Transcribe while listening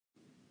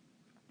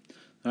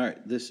All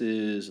right, this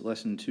is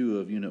lesson 2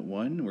 of Unit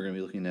 1. We're going to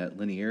be looking at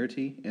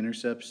linearity,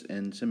 intercepts,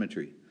 and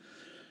symmetry.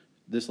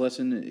 This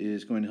lesson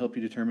is going to help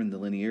you determine the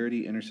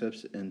linearity,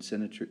 intercepts, and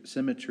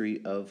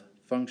symmetry of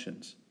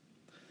functions.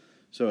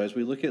 So as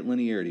we look at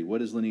linearity, what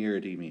does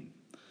linearity mean?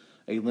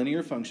 A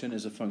linear function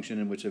is a function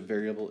in which a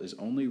variable is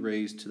only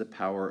raised to the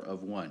power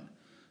of 1.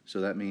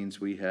 So that means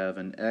we have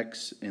an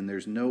x and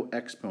there's no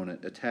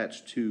exponent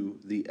attached to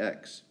the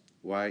x.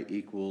 Y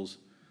equals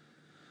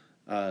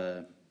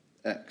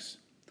x.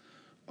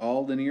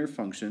 All linear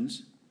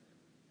functions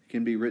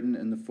can be written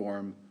in the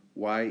form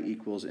y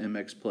equals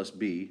mx plus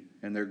b,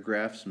 and their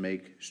graphs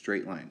make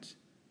straight lines.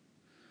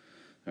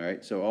 All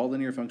right, so all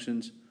linear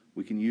functions,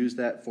 we can use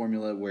that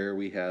formula where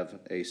we have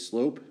a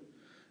slope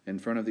in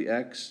front of the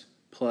x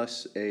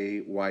plus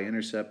a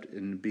y-intercept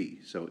in b.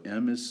 So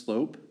m is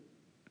slope,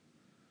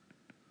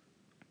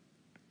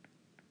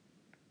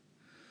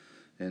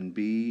 and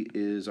b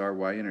is our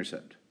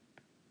y-intercept.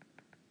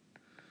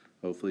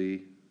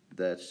 Hopefully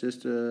that's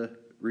just a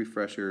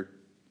refresher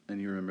and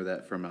you remember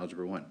that from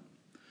Algebra 1.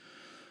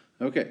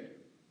 Okay,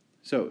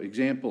 so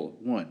example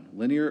 1,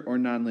 linear or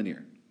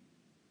nonlinear?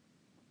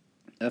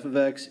 F of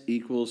x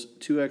equals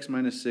 2x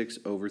minus 6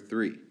 over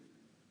 3.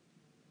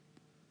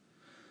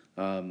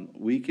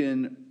 We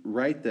can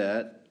write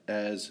that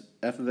as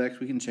f of x,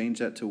 we can change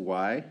that to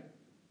y.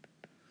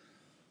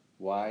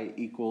 Y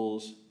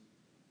equals,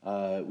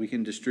 we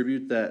can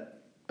distribute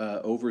that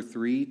over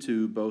 3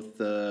 to both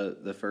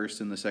the first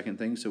and the second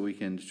thing, so we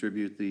can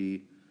distribute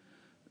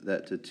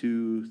that to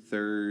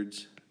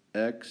 2/3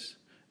 x,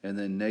 and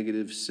then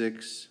negative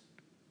 6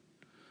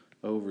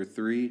 over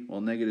 3.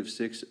 Well, negative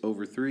 6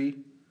 over 3,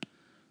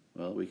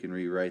 well, we can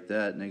rewrite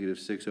that. Negative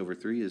 6 over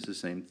 3 is the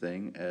same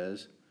thing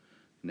as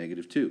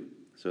negative 2.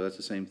 So that's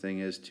the same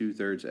thing as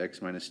 2/3 x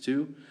minus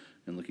 2.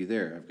 And looky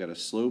there, I've got a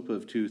slope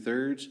of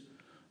 2/3,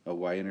 a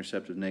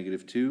y-intercept of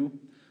negative 2.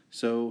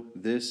 So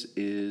this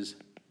is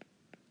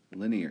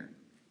linear.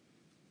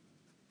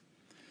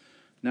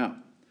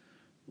 Now,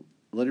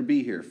 letter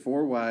B here,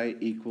 4y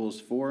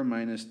equals 4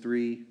 minus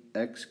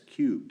 3x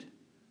cubed.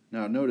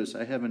 Now notice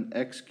I have an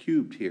x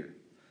cubed here.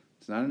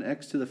 It's not an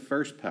x to the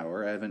first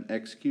power, I have an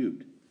x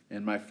cubed.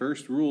 And my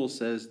first rule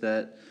says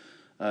that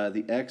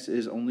the x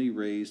is only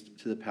raised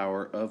to the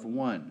power of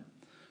 1.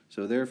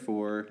 So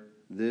therefore,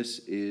 this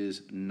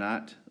is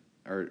not,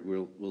 or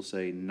we'll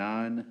say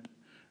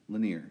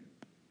non-linear.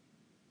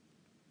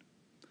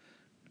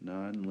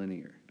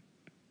 Non-linear.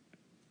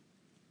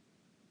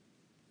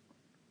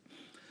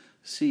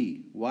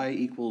 C, y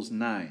equals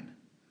 9.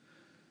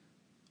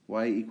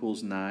 Y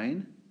equals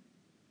 9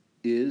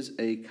 is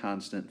a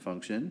constant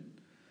function.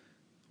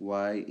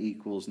 Y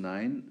equals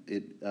 9,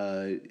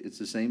 it's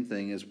the same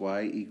thing as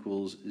y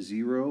equals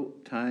 0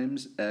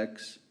 times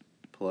x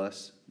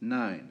plus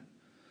 9,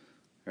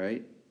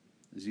 right?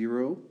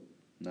 0,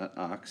 not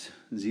ox,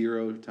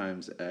 0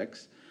 times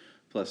x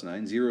plus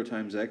 9. 0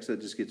 times x,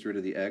 that just gets rid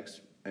of the x,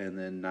 and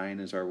then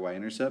 9 is our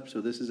y-intercept. So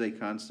this is a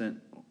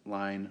constant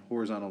line,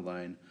 horizontal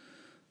line,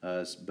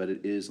 but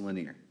it is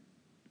linear.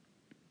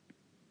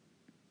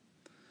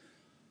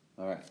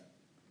 All right.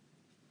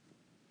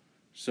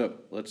 So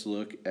let's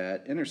look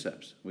at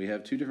intercepts. We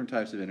have two different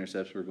types of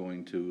intercepts we're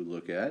going to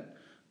look at.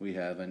 We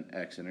have an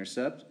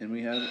x-intercept and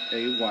we have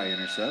a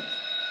y-intercept.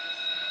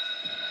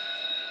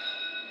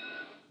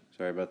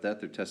 Sorry about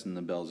that, they're testing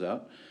the bells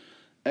out.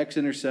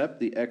 X-intercept,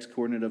 the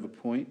x-coordinate of a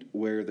point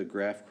where the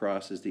graph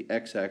crosses the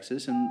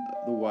x-axis and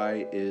the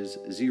y is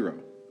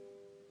 0.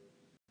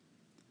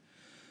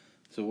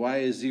 So y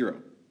is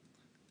 0.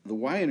 The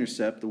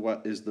y-intercept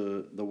is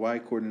the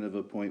y-coordinate of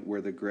a point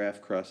where the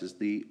graph crosses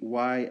the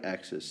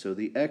y-axis. So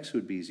the x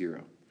would be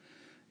 0.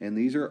 And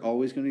these are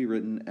always going to be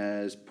written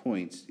as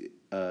points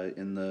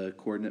in the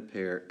coordinate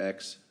pair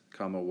x,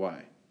 comma,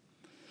 y.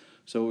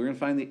 So we're going to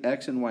find the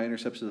x and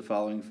y-intercepts of the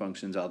following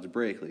functions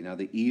algebraically. Now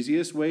the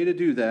easiest way to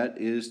do that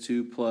is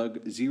to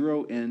plug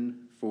 0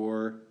 in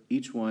for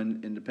each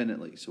one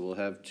independently. So we'll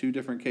have two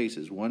different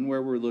cases. One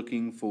where we're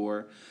looking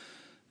for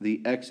the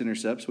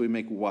x-intercept, so we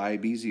make y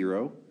be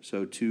 0.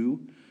 So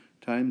 2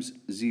 times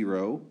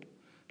 0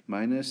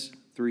 minus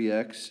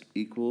 3x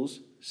equals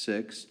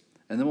 6.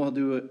 And then we'll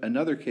do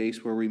another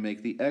case where we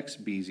make the x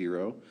be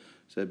 0.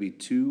 So that'd be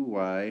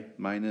 2y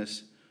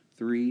minus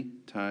 3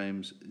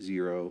 times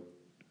 0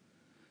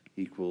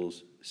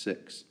 equals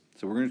 6.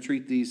 So we're going to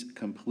treat these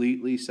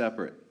completely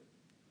separate.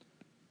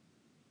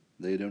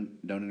 They don't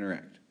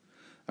interact.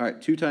 All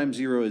right, 2 times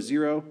 0 is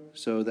 0,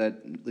 so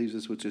that leaves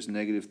us with just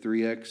negative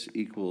 3x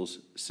equals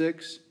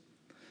 6.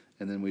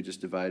 And then we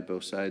just divide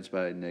both sides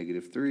by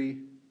negative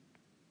 3.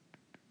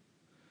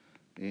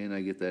 And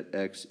I get that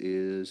x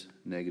is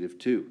negative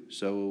 2.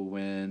 So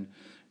when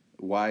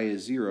y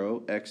is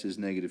 0, x is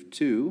negative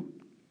 2.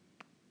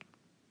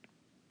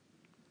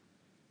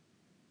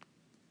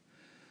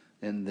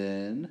 And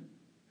then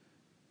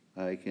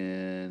I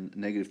can,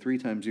 negative 3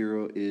 times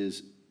 0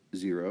 is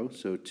 0,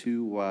 so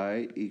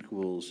 2y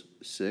equals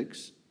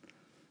 6.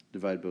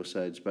 Divide both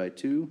sides by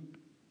 2,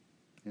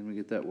 and we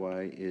get that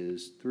y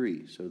is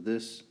 3. So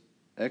this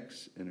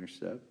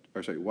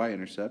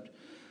y-intercept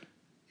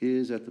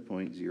is at the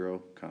point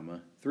 0,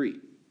 3.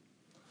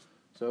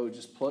 So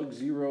just plug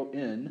 0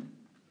 in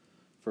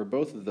for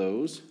both of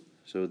those.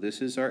 So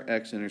this is our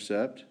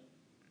x-intercept,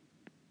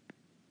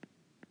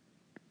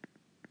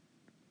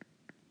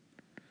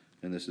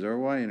 and this is our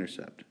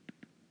y-intercept.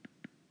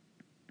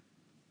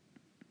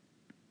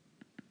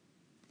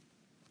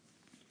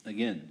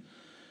 Again,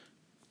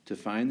 to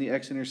find the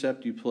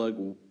x-intercept, you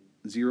plug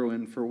 0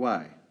 in for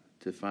y.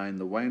 To find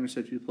the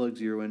y-intercept, you plug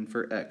 0 in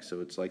for x. So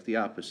it's like the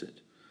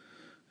opposite.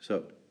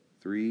 So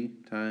 3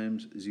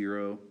 times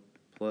 0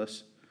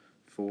 plus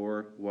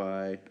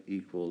 4y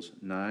equals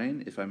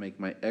 9. If I make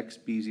my x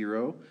be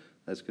 0,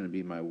 that's going to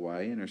be my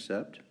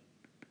y-intercept.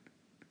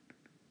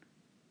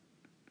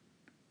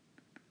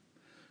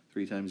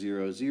 3 times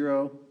 0 is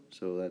 0,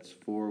 so that's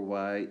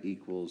 4y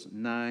equals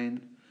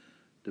 9.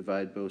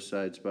 Divide both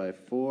sides by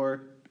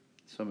 4.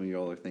 Some of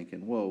y'all are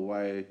thinking, whoa,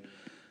 why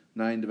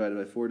 9 divided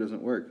by 4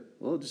 doesn't work?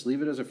 Well, just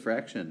leave it as a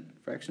fraction.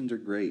 Fractions are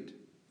great.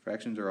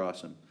 Fractions are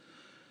awesome.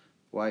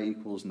 Y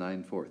equals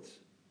 9/4.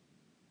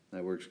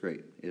 That works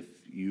great. If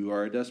you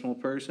are a decimal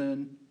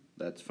person,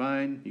 that's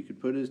fine. You could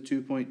put it as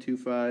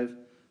 2.25.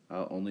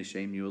 I'll only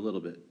shame you a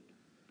little bit.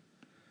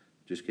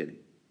 Just kidding.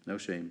 No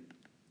shame.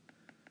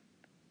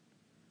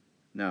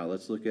 Now,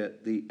 let's look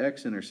at the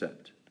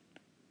x-intercept.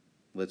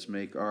 Let's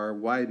make our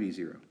y be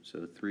 0.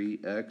 So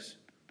 3x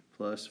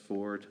plus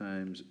 4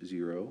 times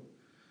 0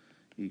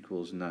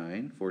 equals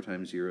 9. 4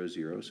 times 0 is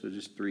 0, so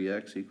just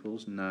 3x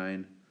equals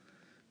 9.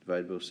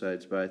 Divide both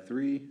sides by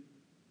 3,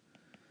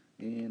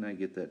 and I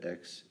get that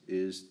x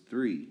is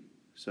 3.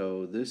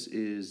 So this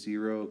is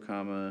 0,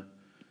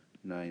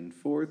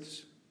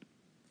 9/4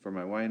 for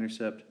my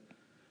y-intercept.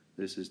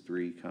 This is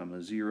 3,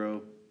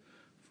 0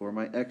 for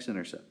my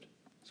x-intercept.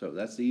 So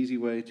that's the easy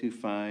way to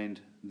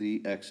find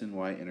the x and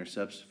y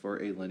intercepts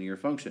for a linear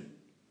function.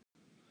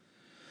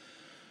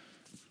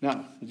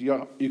 Now,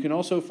 you can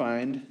also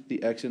find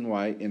the x and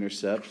y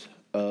intercepts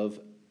of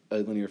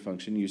a linear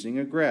function using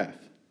a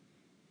graph.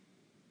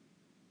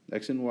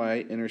 X and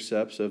y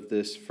intercepts of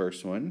this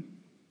first one.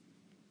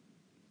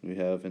 We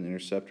have an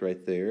intercept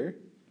right there.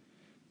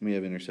 We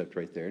have an intercept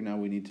right there. Now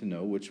we need to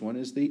know which one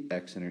is the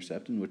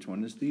x-intercept and which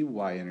one is the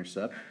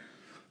y-intercept.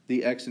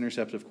 The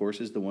x-intercept, of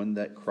course, is the one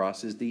that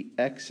crosses the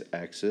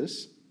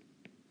x-axis.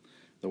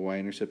 The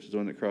y-intercept is the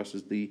one that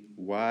crosses the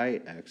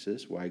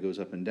y-axis. Y goes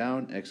up and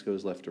down, x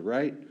goes left to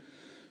right.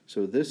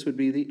 So this would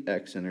be the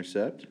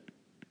x-intercept.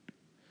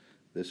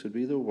 This would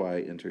be the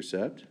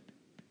y-intercept.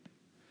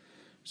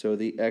 So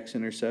the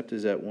x-intercept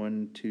is at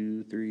 1,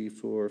 2, 3,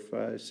 4,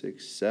 5,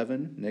 6,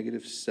 7,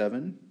 negative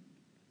 7,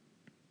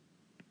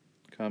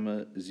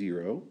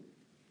 0.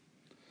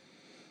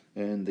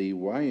 And the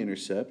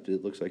y-intercept,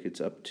 it looks like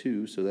it's up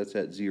 2, so that's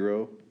at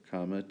 0,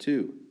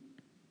 2.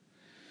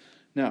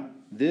 Now,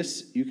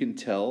 this, you can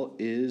tell,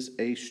 is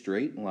a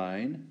straight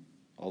line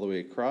all the way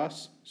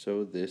across,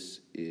 so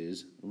this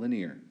is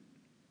linear.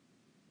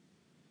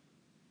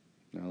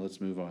 Now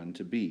let's move on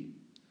to B.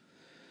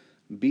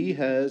 B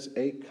has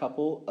a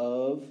couple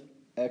of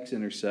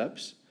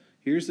x-intercepts.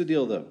 Here's the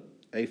deal, though.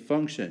 A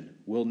function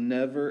will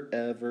never,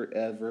 ever,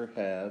 ever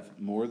have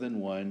more than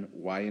one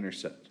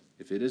y-intercept.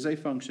 If it is a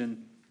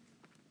function,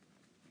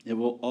 it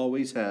will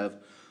always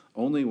have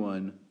only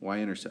one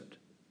y-intercept.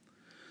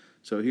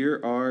 So here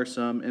are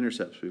some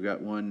intercepts. We've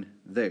got one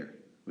there.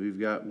 We've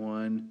got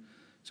one,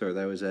 sorry,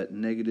 that was at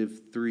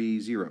negative 3,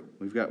 0.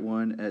 We've got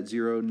one at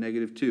 0,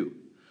 negative 2.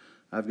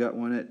 I've got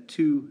one at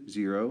 2,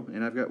 0,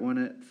 and I've got one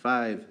at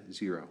 5,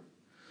 0.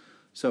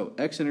 So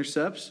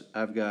x-intercepts,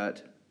 I've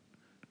got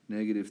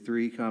negative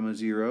 3,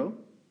 0.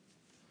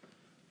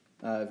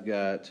 I've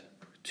got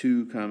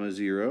 2,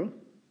 0.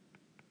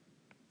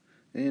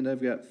 And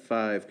I've got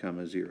 5,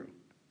 0.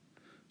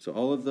 So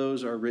all of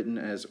those are written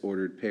as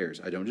ordered pairs.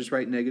 I don't just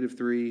write negative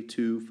 3,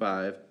 2,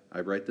 5.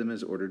 I write them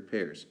as ordered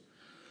pairs.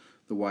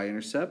 The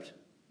y-intercept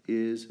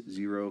is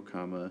 0,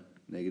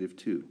 negative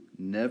 2.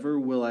 Never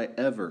will I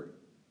ever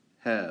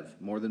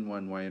have more than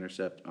one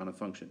y-intercept on a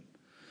function.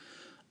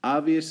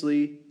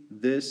 Obviously,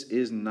 this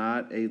is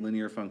not a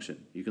linear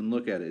function. You can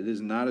look at it. It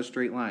is not a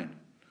straight line.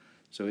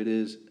 So it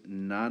is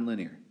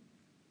nonlinear.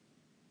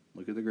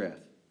 Look at the graph.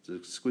 It's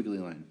a squiggly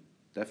line.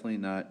 Definitely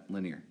not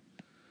linear.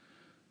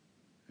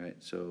 All right,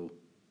 so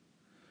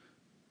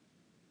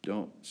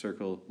don't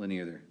circle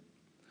linear there.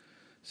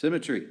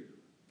 Symmetry.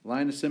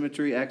 Line of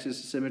symmetry,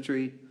 axis of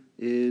symmetry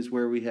is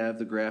where we have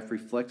the graph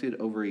reflected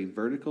over a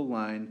vertical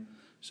line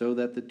so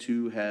that the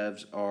two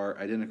halves are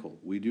identical.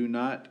 We do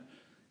not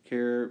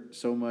care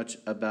so much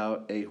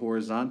about a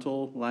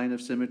horizontal line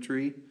of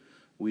symmetry.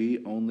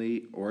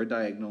 Or a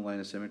diagonal line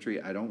of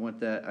symmetry. I don't want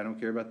that. I don't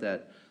care about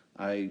that.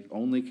 I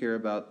only care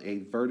about a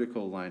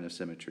vertical line of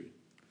symmetry.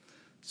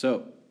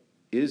 So,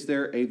 is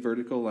there a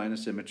vertical line of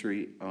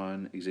symmetry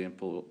on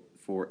example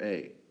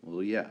 4a?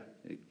 Well, yeah.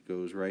 It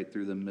goes right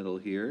through the middle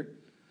here.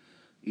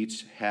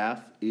 Each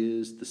half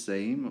is the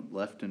same,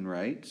 left and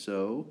right,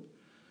 so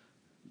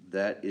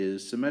that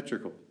is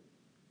symmetrical.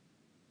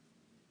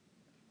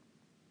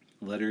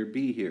 Letter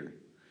B here.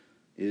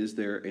 Is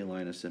there a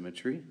line of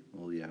symmetry?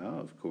 Well, yeah,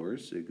 of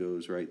course. It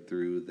goes right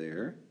through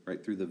there,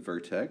 right through the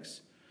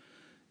vertex.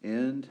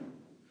 And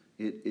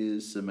it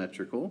is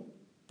symmetrical.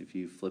 If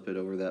you flip it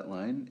over that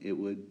line, it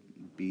would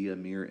be a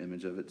mirror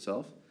image of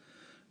itself.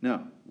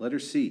 Now, letter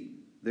C.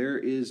 There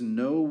is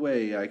no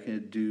way I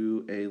could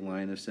do a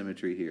line of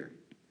symmetry here.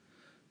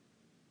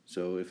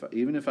 So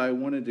even if I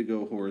wanted to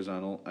go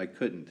horizontal, I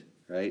couldn't,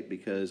 right?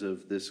 Because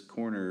of this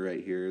corner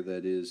right here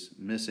that is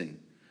missing.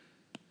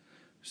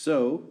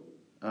 So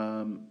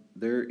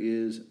there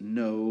is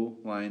no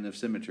line of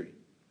symmetry.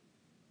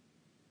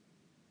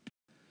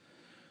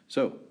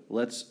 So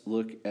let's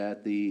look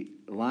at the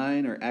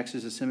line or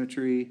axis of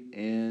symmetry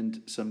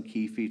and some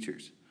key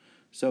features.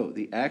 So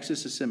the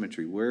axis of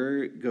symmetry,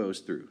 where it goes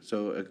through.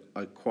 So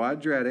a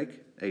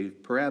quadratic, a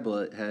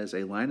parabola, has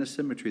a line of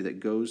symmetry that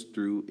goes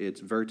through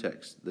its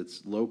vertex.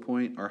 That's low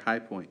point or high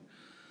point.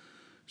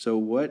 So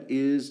what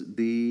is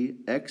the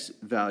x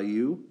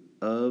value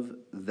of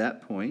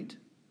that point?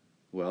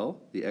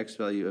 Well, the x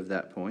value of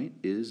that point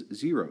is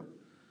 0.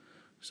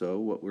 So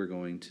what we're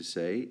going to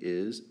say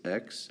is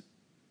x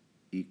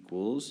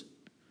equals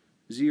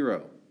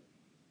 0.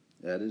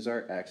 That is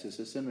our axis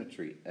of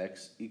symmetry.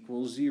 X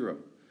equals 0.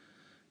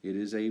 It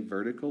is a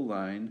vertical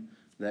line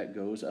that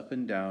goes up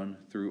and down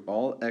through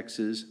all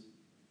x's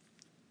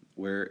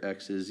where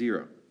x is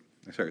 0.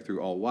 Sorry,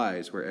 through all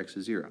y's where x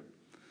is 0.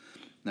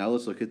 Now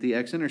let's look at the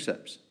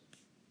x-intercepts.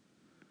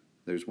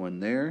 There's one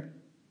there,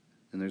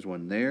 and there's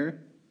one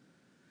there,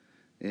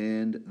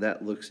 and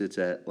that looks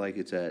like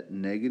it's at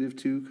negative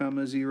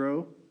 2,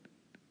 0,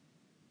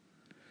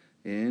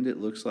 and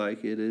it looks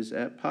like it is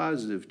at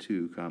positive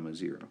 2,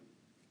 0.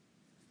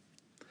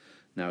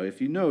 Now if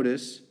you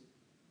notice,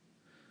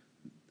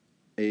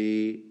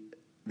 the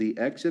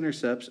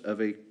x-intercepts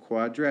of a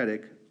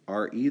quadratic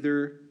are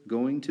either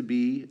going to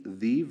be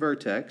the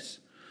vertex,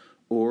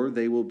 or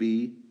they will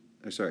be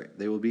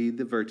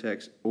the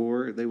vertex,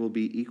 or they will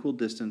be equal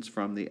distance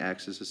from the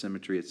axis of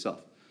symmetry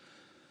itself.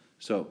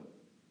 So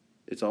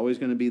it's always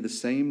going to be the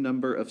same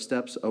number of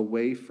steps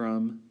away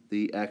from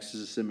the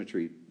axis of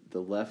symmetry, the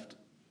left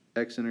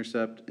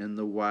x-intercept and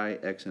the y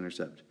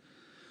x-intercept.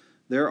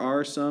 There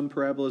are some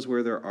parabolas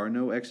where there are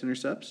no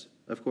x-intercepts,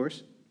 of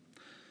course.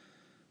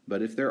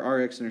 But if there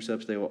are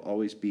x-intercepts, they will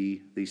always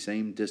be the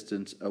same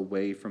distance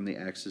away from the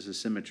axis of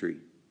symmetry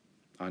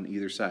on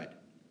either side.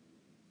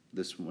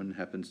 This one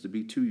happens to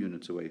be 2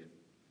 units away.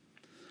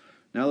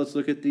 Now let's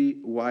look at the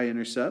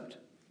y-intercept.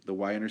 The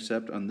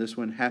y-intercept on this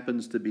one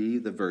happens to be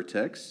the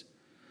vertex.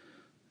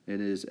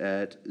 It is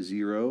at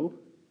 0,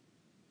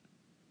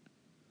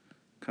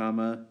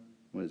 comma,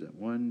 what is that?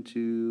 1,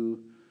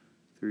 2,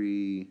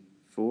 3,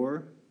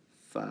 4,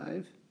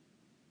 5.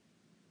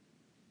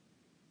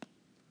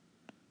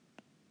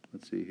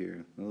 Let's see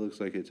here. It looks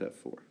like it's at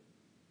 4.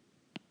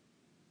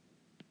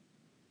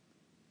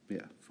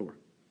 Yeah, 4.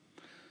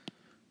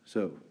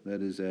 So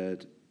that is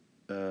at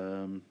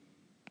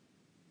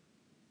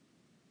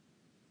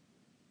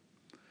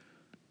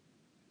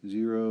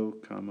 0,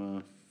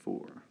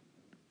 4.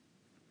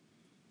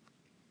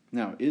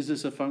 Now, is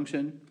this a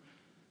function?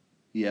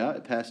 Yeah,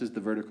 it passes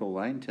the vertical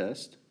line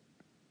test,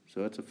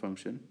 so it's a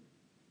function.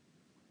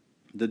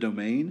 The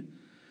domain,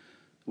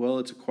 well,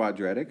 it's a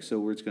quadratic, so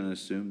we're just going to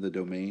assume the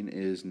domain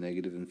is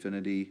negative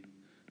infinity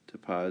to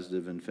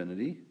positive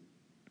infinity.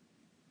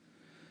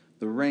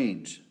 The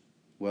range,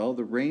 well,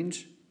 the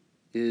range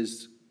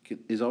is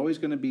always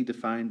going to be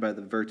defined by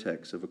the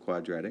vertex of a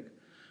quadratic.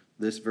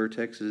 This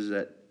vertex is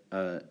at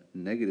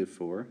negative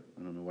 4.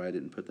 I don't know why I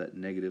didn't put that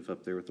negative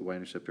up there with the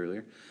y-intercept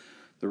earlier.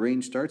 The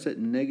range starts at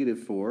negative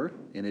 4,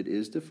 and it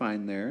is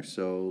defined there,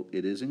 so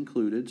it is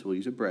included, so we'll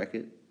use a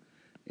bracket,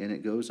 and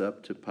it goes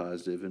up to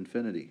positive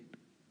infinity.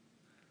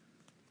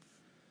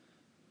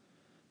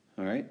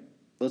 All right,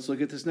 let's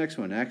look at this next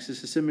one.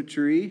 Axis of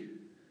symmetry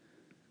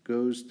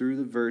goes through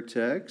the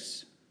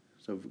vertex,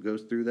 so it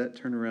goes through that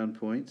turnaround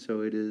point, so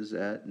it is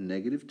at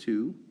negative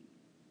 2.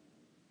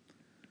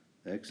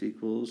 X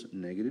equals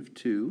negative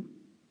 2.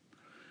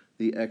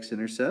 The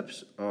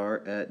x-intercepts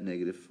are at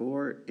negative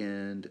 4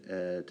 and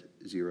at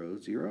 0,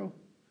 0.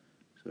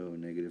 So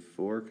negative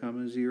 4,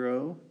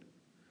 0,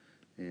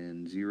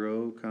 and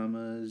 0,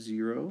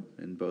 0.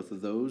 And both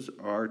of those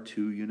are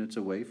 2 units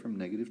away from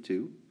negative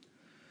 2.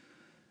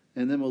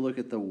 And then we'll look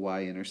at the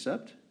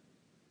y-intercept.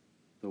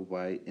 The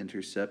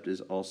y-intercept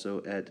is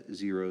also at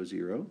 0,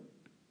 0.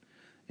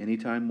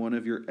 Anytime one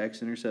of your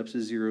x-intercepts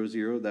is 0,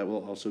 0, that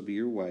will also be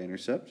your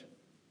y-intercept.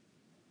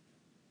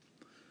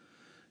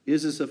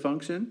 Is this a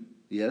function?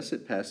 Yes,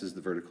 it passes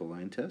the vertical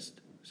line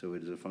test, so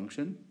it is a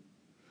function.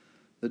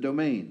 The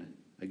domain,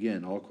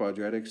 again, all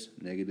quadratics,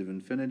 negative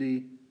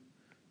infinity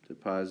to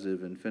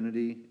positive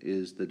infinity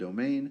is the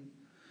domain.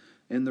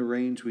 In the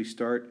range, we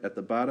start at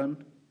the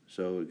bottom,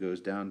 so it goes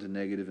down to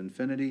negative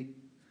infinity,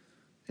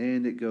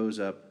 and it goes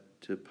up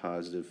to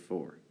positive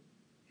 4.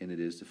 And it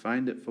is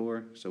defined at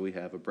 4, so we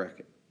have a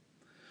bracket.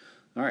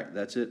 All right,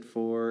 that's it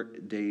for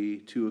day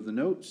 2 of the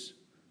notes.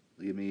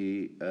 Give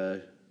me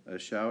a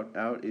shout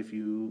out if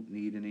you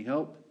need any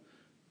help.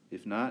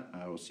 If not,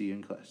 I will see you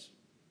in class.